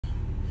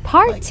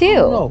Part like, 2.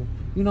 No,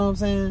 you know what I'm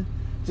saying?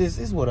 Just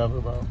it's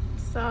whatever, bro.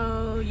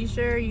 So you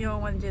sure you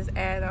don't want to just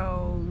add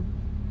on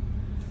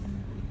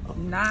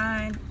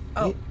 9?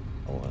 Oh, You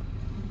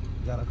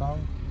got a call?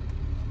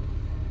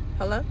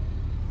 hello. Y'all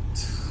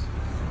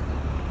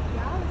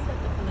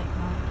accept the collect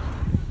call.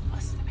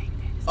 What's the baby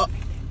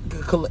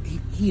daddy?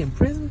 He in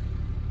prison?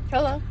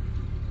 Hello.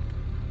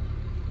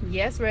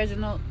 Yes,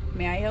 Reginald.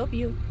 May I help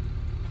you?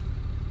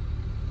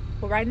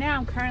 Well, right now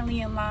I'm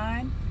currently in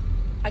line.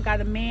 I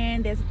got a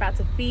man that's about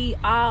to feed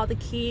all the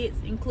kids,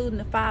 including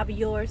the 5 of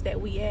yours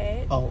that we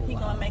had. Oh, He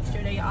gonna make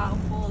sure they all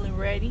full and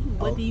ready.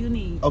 What do you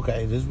need?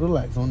 Okay, just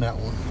relax on that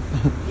one.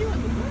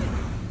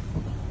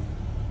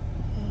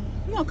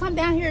 You gonna come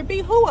down here and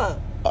beat who up?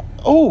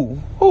 Who?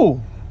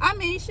 I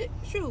mean,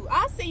 shoot,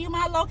 I'll send you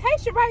my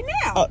location right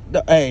now.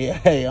 Hey,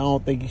 I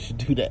don't think you should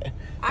do that.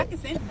 I can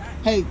send it.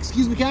 Hey,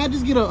 excuse me, can I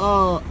just get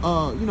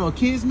a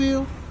kids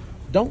meal?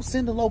 Don't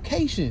send a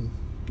location.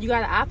 You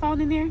got an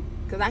iPhone in there?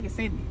 Cause I can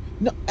send it.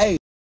 No, hey.